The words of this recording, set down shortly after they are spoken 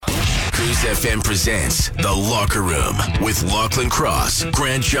Cruise FM presents The Locker Room with Lochlin Cross,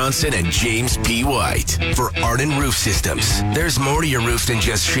 Grant Johnson, and James P. White. For Arden Roof Systems, there's more to your roof than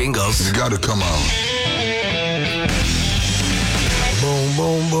just shingles. You gotta come on. Boom,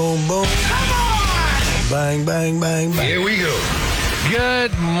 boom, boom, boom. Come on! Bang, bang, bang, bang. Here we go.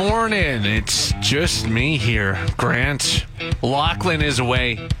 Good morning. It's just me here. Grant. Lochlin is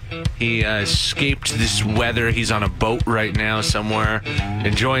away. He escaped this weather. He's on a boat right now somewhere,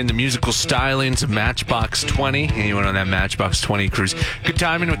 enjoying the musical stylings of Matchbox 20. And he went on that Matchbox 20 cruise. Good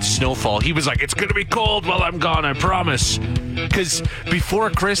timing with the snowfall. He was like, it's going to be cold while I'm gone, I promise. Because before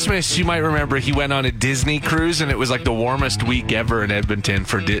Christmas, you might remember, he went on a Disney cruise, and it was like the warmest week ever in Edmonton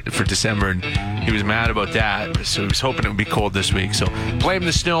for December, and he was mad about that. So he was hoping it would be cold this week. So blame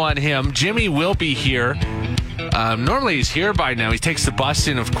the snow on him. Jimmy will be here. Normally he's here by now. He takes the bus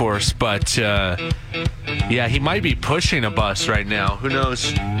in, of course, but yeah, he might be pushing a bus right now. Who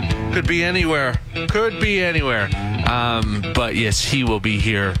knows? Could be anywhere. Could be anywhere. But yes, he will be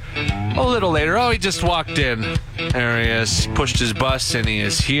here a little later. Oh, he just walked in. There he is. Pushed his bus, and he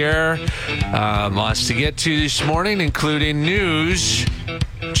is here. Lots to get to this morning, including news,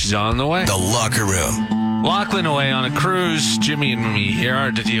 which is on the way. The Locker Room. Lochlin away on a cruise. Jimmy and me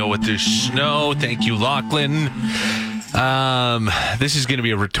here to deal with the snow. Thank you, Lochlin. This is going to be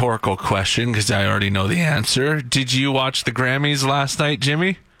a rhetorical question because I already know the answer. Did you watch the Grammys last night,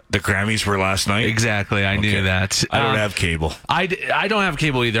 Jimmy? The Grammys were last night? Exactly. I knew that. I don't have cable. I don't have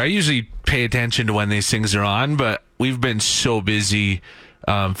cable either. I usually pay attention to when these things are on, but we've been so busy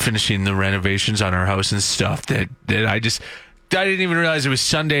finishing the renovations on our house and stuff that I didn't even realize it was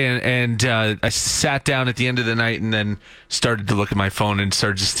Sunday, and I sat down at the end of the night and then started to look at my phone and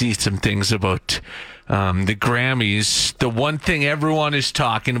started to see some things about the Grammys. The one thing everyone is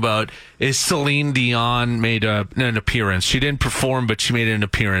talking about is Celine Dion made an appearance. She didn't perform, but she made an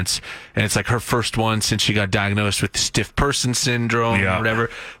appearance, and it's like her first one since she got diagnosed with stiff person syndrome or whatever.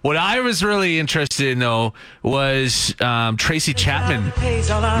 What I was really interested in, though, was Tracy Chapman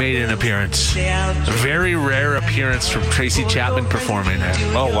made an appearance. A very rare appearance from Tracy Chapman performing it.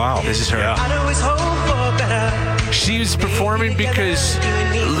 Oh, wow. This is her. Yeah. She was performing because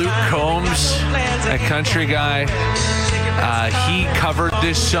Luke Combs, a country guy, he covered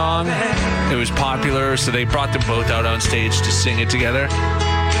this song. It was popular, so they brought them both out on stage to sing it together.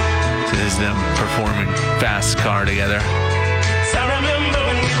 So there's them performing Fast Car together.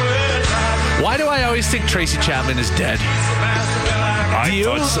 Why do I always think Tracy Chapman is dead?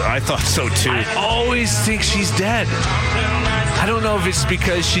 I thought so too. I always think she's dead. I don't know if it's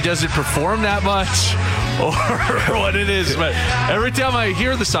because she doesn't perform that much or what it is, but every time I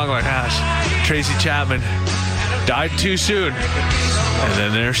hear the song, I'm like, Tracy Chapman died too soon. And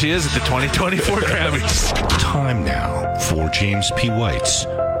then there she is at the 2024 Grammys. Time now for James P. White's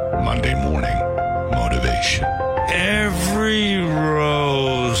Monday Morning Motivation. Every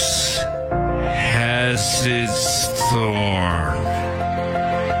rose has its thorn.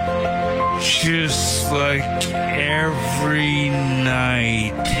 Just like every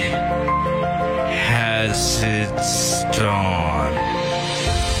night has its dawn.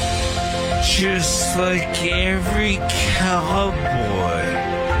 Just like every cowboy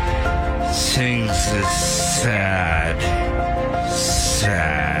sings a sad,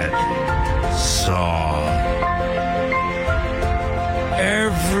 sad song.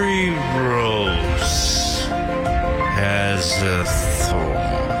 Every rose has a thorn.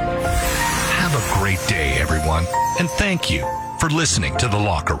 Have a great day, everyone, and thank you for listening to The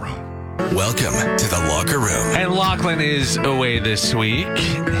Locker Room. Welcome to The Locker Room. And Lochlin is away this week.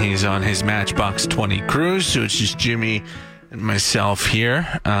 He's on his Matchbox 20 cruise, so it's just Jimmy and myself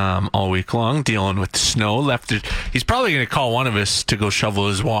here all week long dealing with the snow. He's probably going to call one of us to go shovel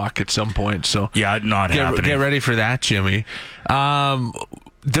his walk at some point. So yeah, not happening. Get ready for that, Jimmy.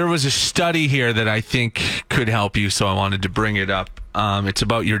 There was a study here that I think could help you, so I wanted to bring it up. It's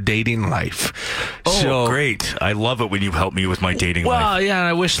about your dating life. Oh, great. I love it when you help me with my dating life. Well, yeah, and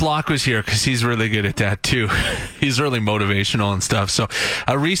I wish Locke was here because he's really good at that too. He's really motivational and stuff. So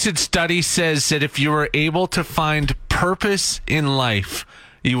a recent study says that if you are able to find purpose in life,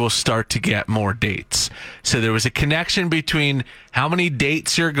 you will start to get more dates. So there was a connection between how many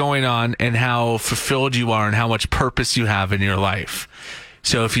dates you're going on and how fulfilled you are and how much purpose you have in your life.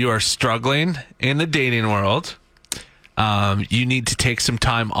 So if you are struggling in the dating world, you need to take some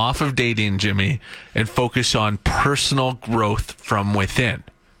time off of dating, Jimmy, and focus on personal growth from within.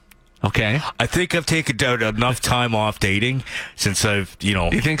 Okay? I think I've taken down enough time off dating since I've,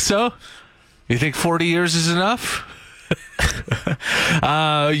 You think so? You think 40 years is enough?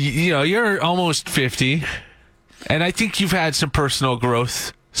 You're almost 50, and I think you've had some personal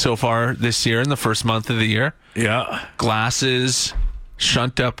growth so far this year in the first month of the year. Yeah. Glasses,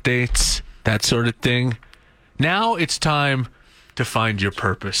 shunt updates, that sort of thing. Now it's time to find your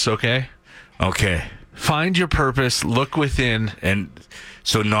purpose, okay? Okay. Find your purpose, look within. And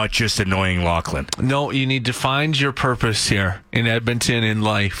so not just annoying Lochlin. No, you need to find your purpose here in Edmonton in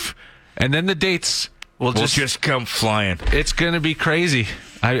life. And then the dates will just come flying. It's going to be crazy.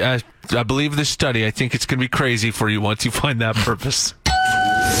 I believe this study. I think it's going to be crazy for you once you find that purpose.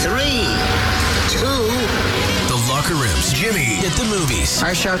 3, 2. The Locker Room's Jimmy at the movies.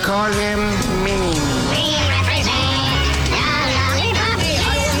 I shall call him Mini.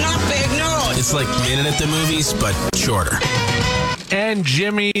 It's like Minute at the Movies, but shorter. And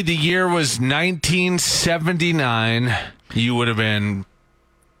Jimmy, the year was 1979. You would have been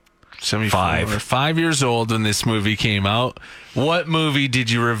 5 years old when this movie came out. What movie did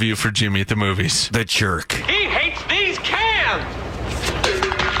you review for Jimmy at the movies? The Jerk. He hates these cans!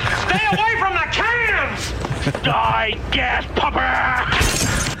 Stay away from the cans! Die, gas pupper!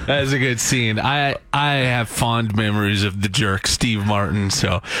 That's a good scene. I have fond memories of The Jerk, Steve Martin.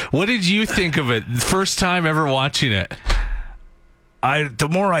 So, what did you think of it? First time ever watching it? The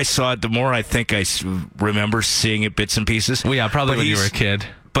more I saw it, the more I think I remember seeing it bits and pieces. Well, yeah, probably when you were a kid.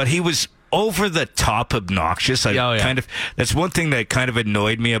 But he was over the top obnoxious. That's one thing that kind of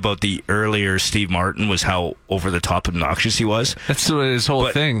annoyed me about the earlier Steve Martin was how over the top obnoxious he was. That's his whole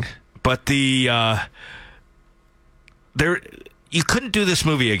thing. But you couldn't do this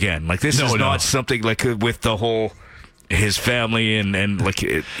movie again. Like this is not something like with the whole his family and like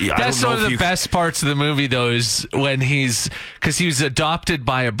that's one of the best parts of the movie though is when because he was adopted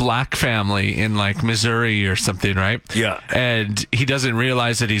by a black family in like Missouri or something, right? Yeah. And he doesn't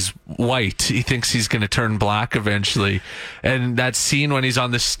realize that he's white. He thinks he's going to turn black eventually. And that scene when he's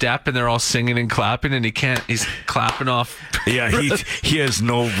on the step and they're all singing and clapping and he's clapping off. Yeah, he has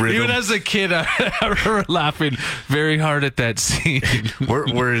no rhythm. Even as a kid, I remember laughing very hard at that scene.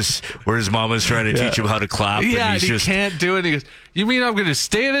 where his mama's trying to teach him how to clap. Yeah, and he can't do it. He goes, "You mean I'm going to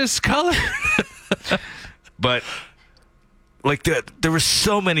stay this color?" But like there were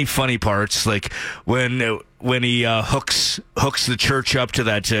so many funny parts. Like when he hooks the church up to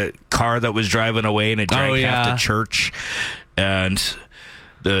that car that was driving away and it dragged half the church, and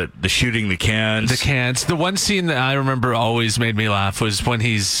the shooting the cans. The one scene that I remember always made me laugh was when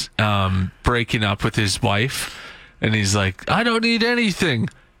he's breaking up with his wife, and he's like, "I don't need anything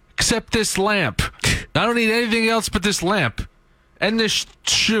except this lamp. I don't need anything else but this lamp and this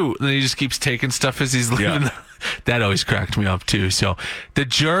shoe." And then he just keeps taking stuff as he's leaving. Yeah. That always cracked me up too. So The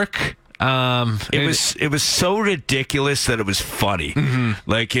Jerk. It was so ridiculous that it was funny. Mm-hmm.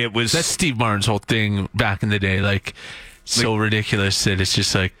 Like that's Steve Martin's whole thing back in the day. Like so ridiculous that it's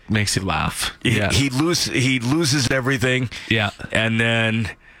just like makes you laugh. He loses everything. Yeah, and then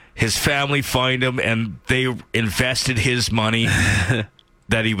his family find him and they invested his money.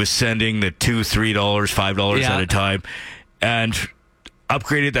 That he was sending the $2, $3, $5 at a time, and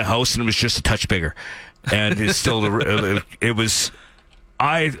upgraded the house, and it was just a touch bigger. And it's still it was.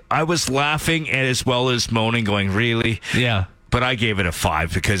 I was laughing as well as moaning, going, "Really?" Yeah. But I gave it a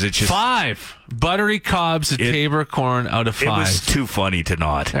 5 because it's just 5 buttery cobs, Tabor corn out of 5. It was too funny to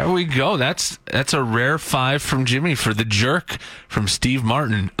not. There we go. That's a rare 5 from Jimmy for The Jerk from Steve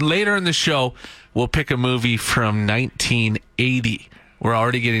Martin. Later in the show, we'll pick a movie from 1980. We're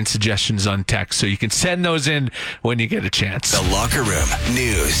already getting suggestions on text, so you can send those in when you get a chance. The Locker Room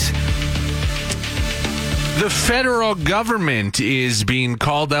News. The federal government is being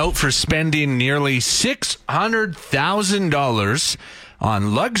called out for spending nearly $600,000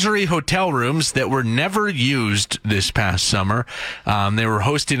 on luxury hotel rooms that were never used this past summer. They were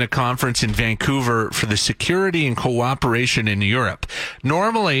hosting a conference in Vancouver for the Security and Cooperation in Europe.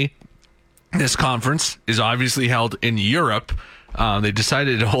 Normally, this conference is obviously held in Europe. They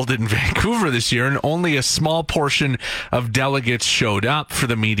decided to hold it in Vancouver this year, and only a small portion of delegates showed up for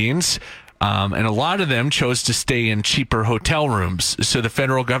the meetings. And a lot of them chose to stay in cheaper hotel rooms. So the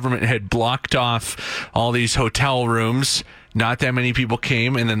federal government had blocked off all these hotel rooms. Not that many people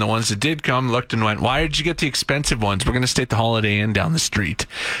came, and then the ones that did come looked and went, "Why did you get the expensive ones? We're going to stay at the Holiday Inn down the street."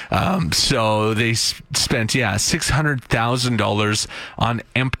 So they spent, $600,000 on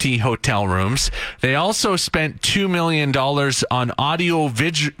empty hotel rooms. They also spent $2 million on audio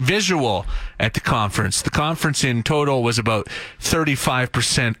visual at the conference. The conference in total was about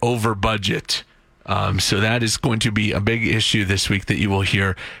 35% over budget. So that is going to be a big issue this week that you will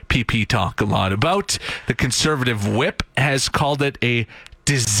hear PP talk a lot about. The Conservative whip has called it a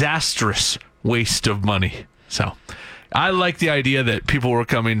disastrous waste of money. So I like the idea that people were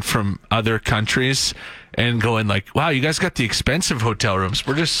coming from other countries and going like, wow, you guys got the expensive hotel rooms.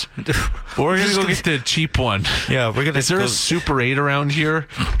 We're going to go get the cheap one. Yeah, we're going to. Is there a Super 8 around here?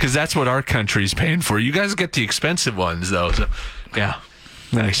 Because that's what our country's paying for. You guys get the expensive ones, though. So, yeah.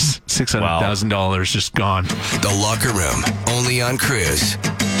 Nice. $600,000 just gone. The Locker Room, only on Cruise.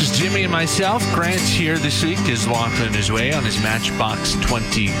 Just Jimmy and myself. Grant's here this week as Lochlin is away on his Matchbox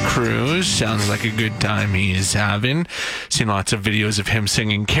 20 cruise. Sounds like a good time he is having. Seen lots of videos of him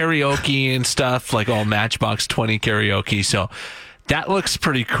singing karaoke and stuff, like all Matchbox 20 karaoke. So that looks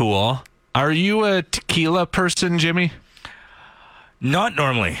pretty cool. Are you a tequila person, Jimmy? Not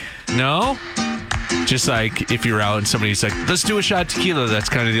normally. No? Just like if you're out and somebody's like, let's do a shot of tequila, that's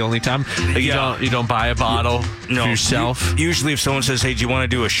kind of the only time. Like you don't buy a bottle for yourself. Usually if someone says, hey, do you want to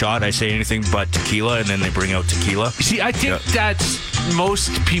do a shot? I say anything but tequila, and then they bring out tequila. See, I think that's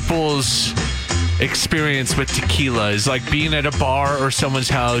most people's experience with tequila is like being at a bar or someone's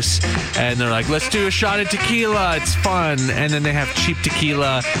house and they're like, let's do a shot of tequila, it's fun, and then they have cheap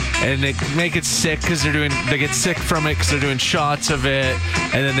tequila and they make it sick because they get sick from it because they're doing shots of it,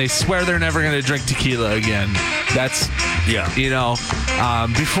 and then they swear they're never going to drink tequila again. That's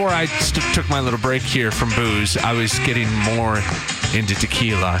before I took my little break here from booze, I was getting more into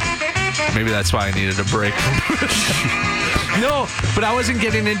tequila. Maybe that's why I needed a break from booze. No, but I wasn't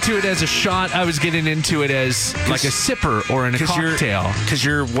getting into it as a shot. I was getting into it as like a sipper or in a cocktail. Because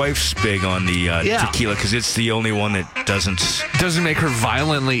your wife's big on the tequila, because it's the only one that doesn't make her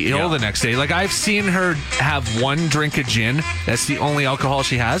violently ill the next day. Like, I've seen her have one drink of gin. That's the only alcohol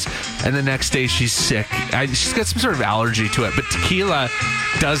she has. And the next day she's sick. She's got some sort of allergy to it. But tequila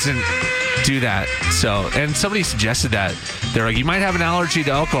doesn't do that. So, and somebody suggested that. They're like, you might have an allergy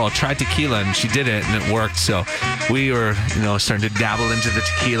to alcohol. Try tequila. And she did it, and it worked. So we were, starting to dabble into the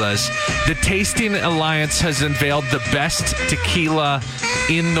tequilas. The Tasting Alliance has unveiled the best tequila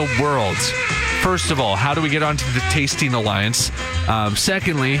in the world. First of all, how do we get onto the Tasting Alliance?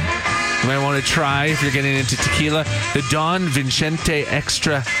 Secondly, you might want to try, if you're getting into tequila, the Don Vincente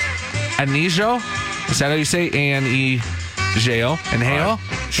Extra Anejo. Is that how you say? A-N-E-J-O? Anejo?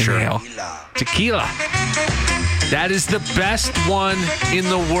 Sure. Anejo. Tequila. That is the best one in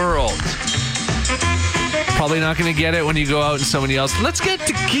the world. Probably not going to get it when you go out and somebody else, let's get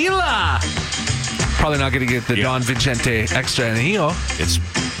tequila. Probably not going to get the Don Vincente Extra Anejo.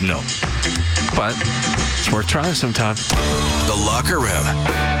 No. But it's worth trying sometime. The Locker Room.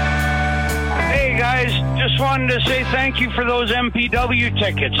 Hey, guys. Just wanted to say thank you for those MPW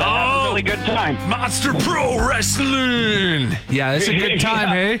tickets. I had a really good time. Monster Pro Wrestling. Yeah, it's a good time,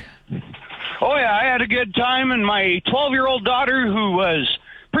 hey? Oh, yeah, I had a good time, and my 12-year-old daughter, who was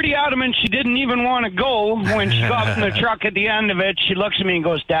pretty adamant she didn't even want to go, when she got in the truck at the end of it, she looks at me and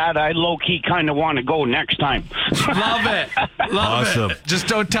goes, Dad, I low-key kind of want to go next time. Love it. Love it. Just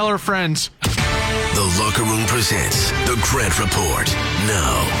don't tell her friends. The Locker Room presents The Grant Report.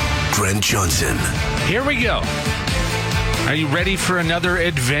 Now, Grant Johnson. Here we go. Are you ready for another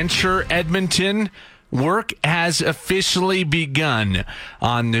adventure, Edmonton? Work has officially begun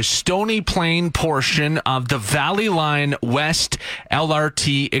on the Stony Plain portion of the Valley Line West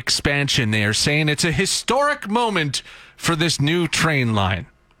LRT expansion. They are saying it's a historic moment for this new train line.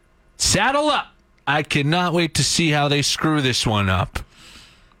 Saddle up. I cannot wait to see how they screw this one up.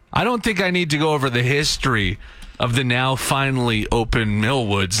 I don't think I need to go over the history of the now finally open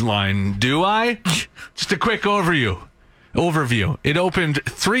Millwoods line, do I? Just a quick overview. It opened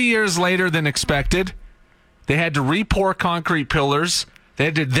 3 years later than expected. They had to re-pour concrete pillars. They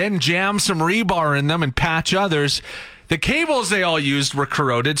had to then jam some rebar in them and patch others. The cables they all used were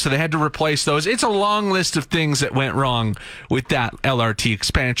corroded, so they had to replace those. It's a long list of things that went wrong with that LRT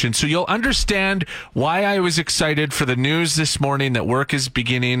expansion. So you'll understand why I was excited for the news this morning that work is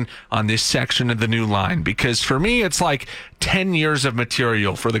beginning on this section of the new line. Because for me, it's like 10 years of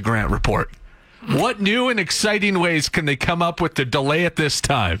material for the Grant Report. What new and exciting ways can they come up with to delay it this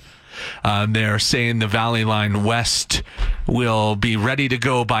time? They're saying the Valley Line West will be ready to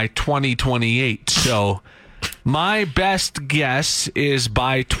go by 2028. So my best guess is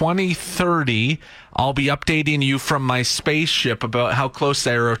by 2030, I'll be updating you from my spaceship about how close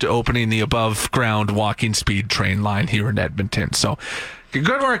they are to opening the above-ground walking speed train line here in Edmonton. So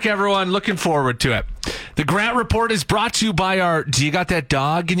good work, everyone. Looking forward to it. The Grant Report is brought to you by our Do You Got That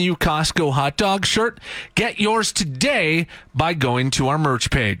Dog in You Costco hot dog shirt. Get yours today by going to our merch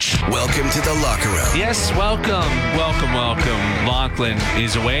page. Welcome to the Locker Room. Yes, welcome. Lochlin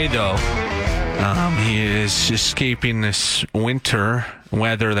is away, though. He is escaping this winter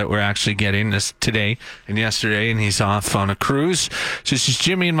weather that we're actually getting this today and yesterday, and he's off on a cruise. So this is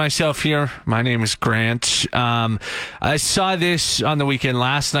Jimmy and myself here. My name is Grant. I saw this on the weekend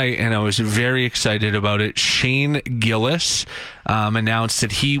last night, and I was very excited about it. Shane Gillis announced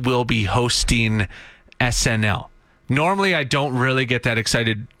that he will be hosting SNL. Normally, I don't really get that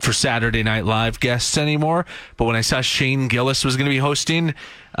excited for Saturday Night Live guests anymore, but when I saw Shane Gillis was going to be hosting,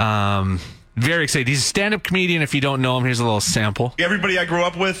 very excited. He's a stand-up comedian. If you don't know him, here's a little sample. Everybody I grew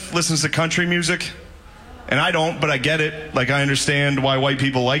up with listens to country music, and I don't, but I get it. Like, I understand why white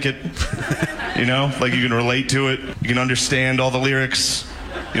people like it. You know? Like, you can relate to it. You can understand all the lyrics.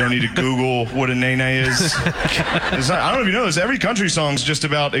 You don't need to Google what a nay-nay is. I don't know if you know this. Every country song's just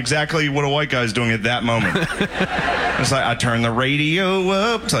about exactly what a white guy's doing at that moment. It's like, I turn the radio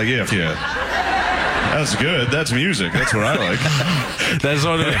up. It's like, yeah. That's good. That's music. That's what I like. That's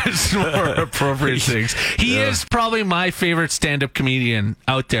one of his more appropriate things. He is probably my favorite stand-up comedian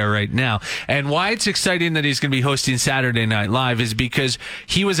out there right now. And why it's exciting that he's going to be hosting Saturday Night Live is because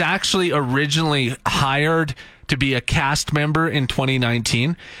he was actually originally hired to be a cast member in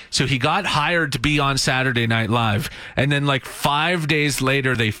 2019. So he got hired to be on Saturday Night Live. And then like 5 days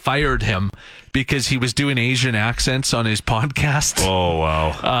later, they fired him because he was doing Asian accents on his podcast. Oh,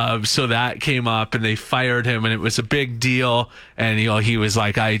 wow. So that came up and they fired him, and it was a big deal. And, he was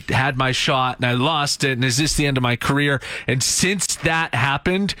like, I had my shot and I lost it. And is this the end of my career? And since that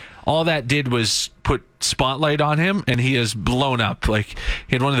happened, all that did was put spotlight on him, and he has blown up. Like,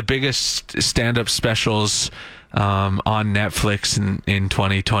 he had one of the biggest stand-up specials on Netflix in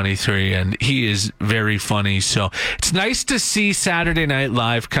 2023, and he is very funny. So it's nice to see Saturday Night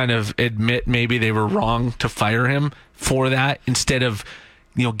Live kind of admit maybe they were wrong to fire him for that, instead of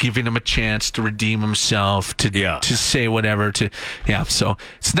giving him a chance to redeem himself, to say whatever. So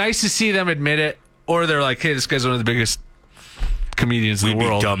it's nice to see them admit it, or they're like, hey, this guy's one of the biggest comedians in the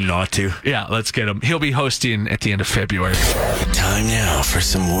world. We'd be dumb not to. Yeah, let's get him. He'll be hosting at the end of February. Time now for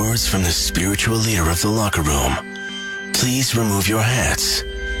some words from the spiritual leader of the locker room. Please remove your hats.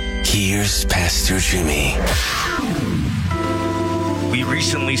 Here's Pastor Jimmy. We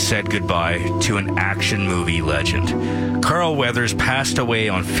recently said goodbye to an action movie legend. Carl Weathers passed away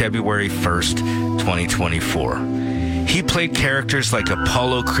on February 1st, 2024. He played characters like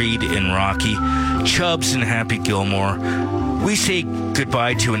Apollo Creed in Rocky, Chubbs in Happy Gilmore. We say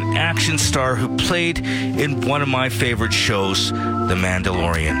goodbye to an action star who played in one of my favorite shows, The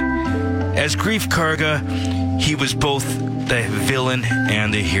Mandalorian. As Grief Karga, he was both the villain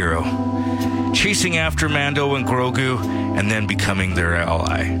and the hero, chasing after Mando and Grogu and then becoming their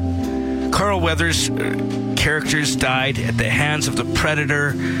ally. Carl Weathers' characters died at the hands of the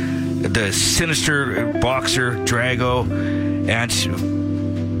Predator, the sinister boxer Drago,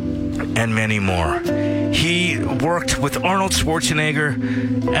 and many more. He worked with Arnold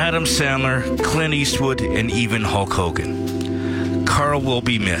Schwarzenegger, Adam Sandler, Clint Eastwood, and even Hulk Hogan. Carl will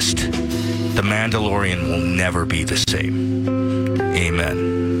be missed. The Mandalorian will never be the same.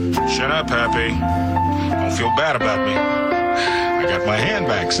 Amen. Shut up, Happy. Don't feel bad about me. I got my hand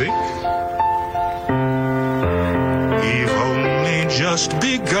back, see? We've only just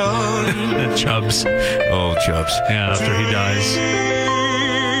begun. Chubbs. Oh, Chubbs. Yeah, after he dies.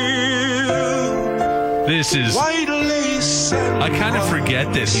 This is... I kind of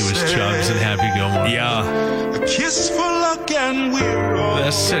forget that he was Chubbs in Happy Gilmore. Yeah. A kiss for luck and we're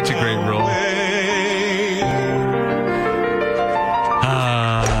That's such a great role.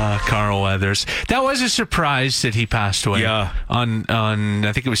 Carl Weathers. That was a surprise that he passed away. Yeah. On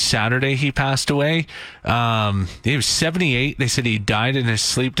I think it was Saturday he passed away. He was 78. They said he died in his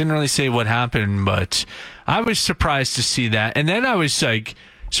sleep. Didn't really say what happened, but I was surprised to see that. And then I was like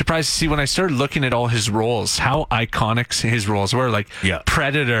surprised to see when I started looking at all his roles, how iconic his roles were, like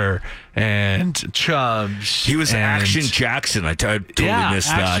Predator and Chubbs. He was Action Jackson. I totally missed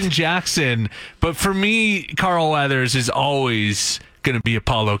that. Action Jackson. But for me, Carl Weathers is always going to be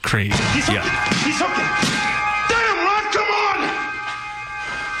Apollo Creed. He's hooking. He's hooking. Damn, Rod, come on!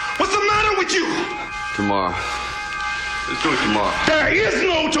 What's the matter with you? Tomorrow. Let's do it tomorrow. There is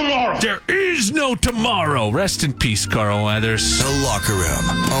no tomorrow. There is no tomorrow. Rest in peace, Carl Weathers. The Locker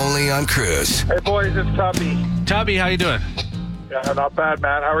Room, only on Cruise. Hey, boys, it's Tubby. Tubby, how you doing? Yeah, not bad,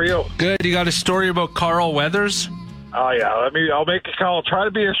 man. How are you? Good. You got a story about Carl Weathers? Oh, yeah. I'll try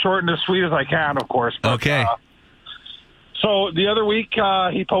to be as short and as sweet as I can, of course. But, okay. So the other week,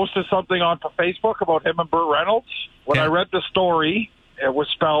 he posted something on Facebook about him and Burt Reynolds. When I read the story, it was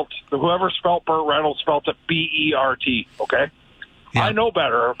whoever spelled Burt Reynolds spelled it B-E-R-T, okay? Yeah. I know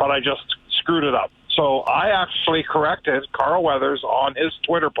better, but I just screwed it up. So I actually corrected Carl Weathers on his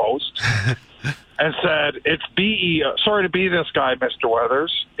Twitter post and said, it's sorry to be this guy, Mr.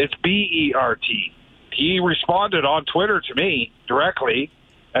 Weathers. It's BERT. He responded on Twitter to me directly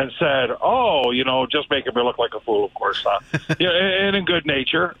and said, just making me look like a fool, of course, and in good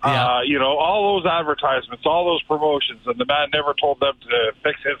nature. Yeah. All those advertisements, all those promotions, and the man never told them to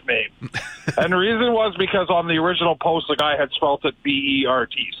fix his name. And the reason was because on the original post, the guy had spelt it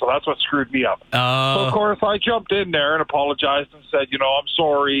BERT, so that's what screwed me up. So, of course, I jumped in there and apologized and said, I'm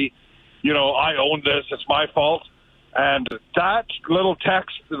sorry, I own this, it's my fault. And that little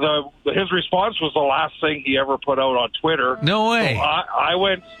text, his response was the last thing he ever put out on Twitter. No way. So I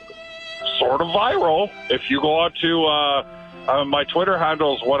went sort of viral. If you go on to my Twitter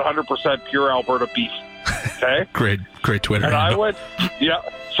handle is 100% pure Alberta beef. Okay? Great Twitter and handle. I went,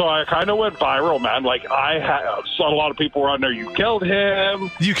 so I kind of went viral, man. Like, saw a lot of people were on there. You killed him.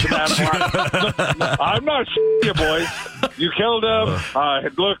 You killed him. I'm not you, boys. You killed him.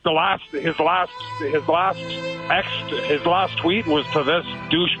 Look, his last tweet was to this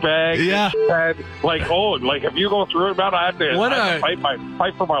douchebag. Yeah. And if you go through it, man, I had to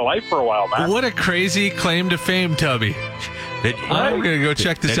fight for my life for a while, man. What a crazy claim to fame, Tubby. I'm going to go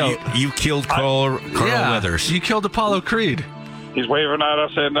check this out. You killed Carl Weathers. You killed Apollo Creed. He's waving at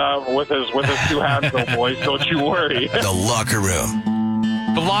us with his two hands, though, boys. Don't you worry. The Locker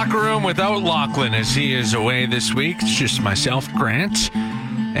Room. The Locker Room without Lochlin, as he is away this week. It's just myself, Grant,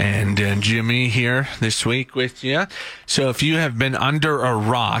 and Jimmy here this week with you. So if you have been under a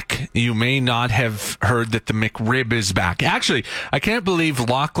rock, you may not have heard that the McRib is back. Actually, I can't believe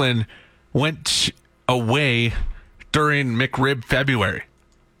Lochlin went away during McRib February.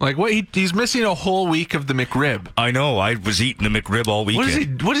 Like, what? He's missing a whole week of the McRib. I know. I was eating the McRib all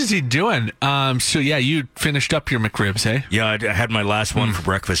weekend. What is he doing? You finished up your McRibs, hey? Yeah, I had my last one for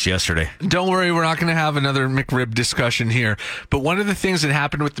breakfast yesterday. Don't worry, we're not going to have another McRib discussion here. But one of the things that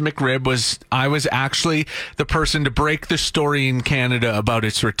happened with the McRib was I was actually the person to break the story in Canada about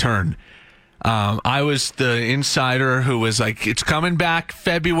its return. I was the insider who was like, it's coming back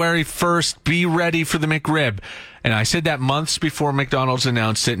February 1st. Be ready for the McRib. And I said that months before McDonald's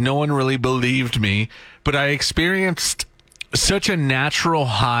announced it. No one really believed me. But I experienced such a natural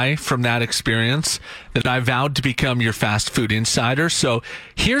high from that experience that I vowed to become your fast food insider. So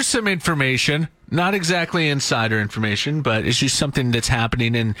here's some information. Not exactly insider information, but it's just something that's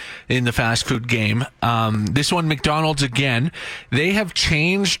happening in the fast food game. This one, McDonald's again. They have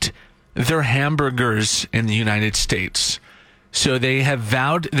changed their hamburgers in the United States. So they have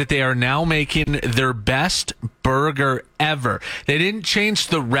vowed that they are now making their best burger ever. They didn't change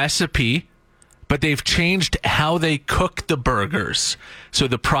the recipe, but they've changed how they cook the burgers. So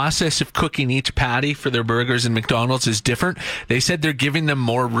the process of cooking each patty for their burgers in McDonald's is different. They said they're giving them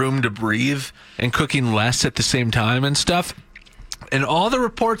more room to breathe and cooking less at the same time and stuff. And all the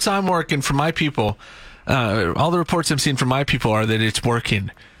reports I'm working from my people, all the reports I'm seeing from my people are that it's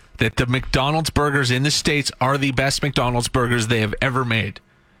working. That the McDonald's burgers in the States are the best McDonald's burgers they have ever made.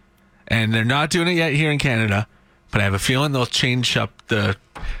 And they're not doing it yet here in Canada, but I have a feeling they'll change up the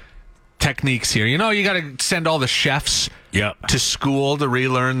techniques here. You got to send all the chefs to school to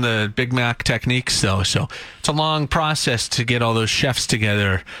relearn the Big Mac techniques, though. So it's a long process to get all those chefs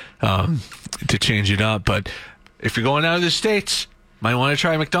together to change it up. But if you're going out of the States, might want to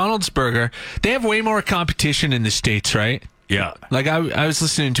try a McDonald's burger. They have way more competition in the States, right? Yeah. Like I was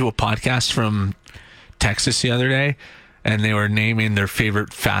listening to a podcast from Texas the other day, and they were naming their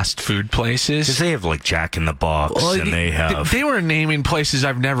favorite fast food places. Because they have like Jack in the Box, and they were naming places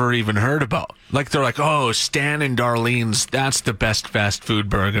I've never even heard about. Like they're like, oh, Stan and Darlene's, that's the best fast food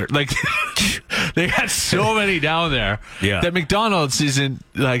burger. Like they got so many down there. Yeah. That McDonald's isn't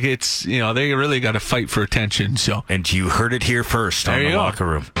like it's they really got to fight for attention. So and you heard it here first on the Locker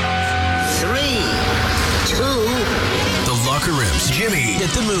Room. 3, 2. Locker Room's Jimmy at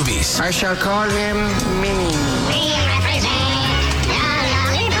the movies. I shall call him Minnie.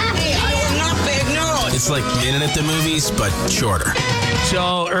 It's like Minute at the Movies, but shorter.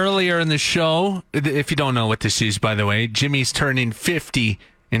 So earlier in the show, if you don't know what this is, by the way, Jimmy's turning 50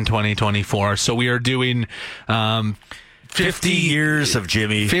 in 2024. So we are doing 50 years of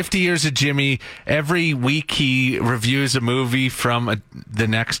Jimmy. 50 years of Jimmy. Every week he reviews a movie from the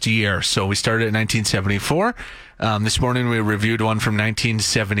next year. So we started in 1974. This morning we reviewed one from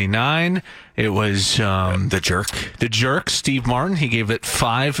 1979. It was The Jerk. The Jerk, Steve Martin. He gave it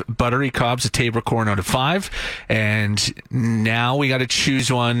 5 buttery cobs of Tabor corn out of 5. And now we got to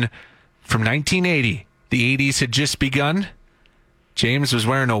choose one from 1980. The 80s had just begun. James was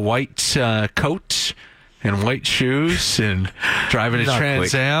wearing a white coat and white shoes and driving a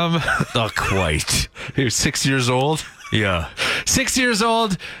Trans Am. Not quite. He was 6 years old. Yeah. 6 years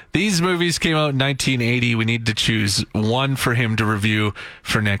old. These movies came out in 1980. We need to choose one for him to review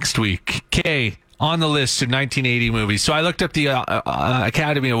for next week. Kay, on the list of 1980 movies. So I looked up the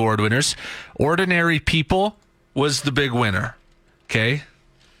Academy Award winners. Ordinary People was the big winner. Okay?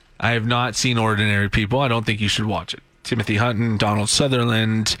 I have not seen Ordinary People. I don't think you should watch it. Timothy Hutton, Donald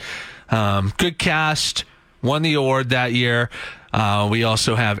Sutherland. Good cast. Won the award that year. We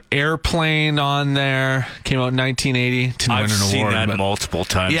also have Airplane on there. Came out in 1980 to win an award. I've seen that multiple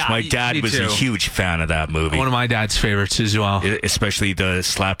times. Yeah, my dad was a huge fan of that movie. One of my dad's favorites as well. Especially the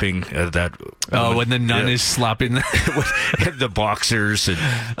slapping that. When the nun is slapping the boxers. And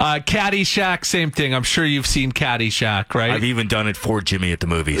Caddyshack, same thing. I'm sure you've seen Caddyshack, right? I've even done it for Jimmy at the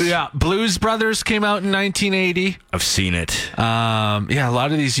movies. Yeah. Blues Brothers came out in 1980. I've seen it. Yeah, a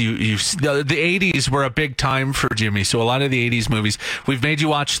lot of these the 80s were a big time for Jimmy. So a lot of the 80s movies. We've made you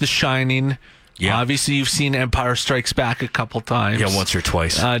watch The Shining. Yeah. Obviously, you've seen Empire Strikes Back a couple times. Yeah, once or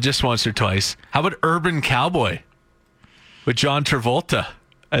twice. Just once or twice. How about Urban Cowboy with John Travolta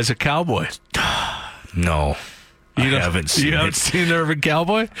as a cowboy? No. I haven't seen it. You haven't seen Urban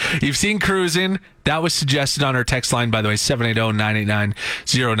Cowboy? You've seen Cruising. That was suggested on our text line, by the way,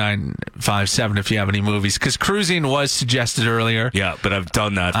 780-989-0957 if you have any movies. Because Cruising was suggested earlier. Yeah, but I've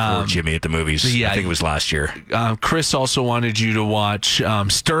done that for Jimmy at the movies. Yeah, I think it was last year. Chris also wanted you to watch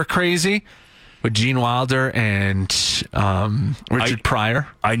Stir Crazy with Gene Wilder and Richard Pryor.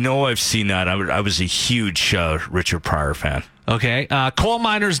 I know I've seen that. I was a huge Richard Pryor fan. Okay. Coal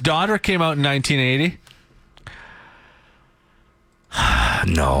Miner's Daughter came out in 1980.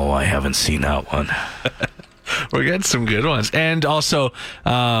 No, I haven't seen that one. We're getting some good ones. And also,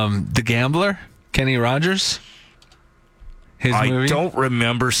 The Gambler, Kenny Rogers. His movie. I don't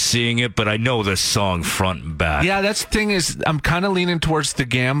remember seeing it, but I know this song front and back. Yeah, that's the thing is, I'm kind of leaning towards The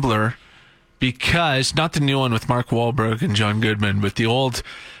Gambler because, not the new one with Mark Wahlberg and John Goodman, but the old,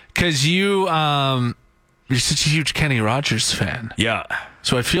 because you're such a huge Kenny Rogers fan. Yeah.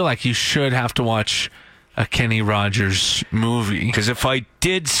 So I feel like you should have to watch a Kenny Rogers movie. Because if I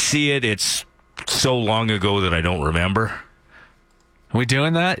did see it, it's so long ago that I don't remember. Are we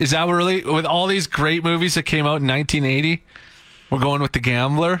doing that? Is that really, with all these great movies that came out in 1980, we're going with The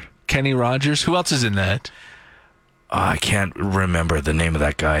Gambler, Kenny Rogers? Who else is in that? I can't remember the name of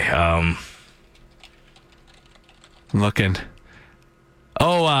that guy. I'm looking.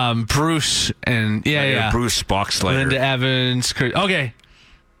 Oh, Bruce and Bruce Boxleitner. Linda Evans. Okay.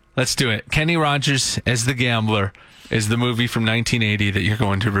 Let's do it. Kenny Rogers as The Gambler is the movie from 1980 that you're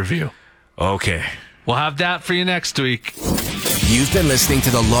going to review. Okay. We'll have that for you next week. You've been listening to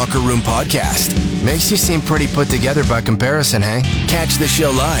the Locker Room Podcast. Makes you seem pretty put together by comparison, hey? Catch the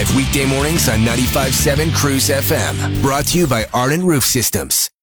show live weekday mornings on 95.7 Cruise FM. Brought to you by Arden Roof Systems.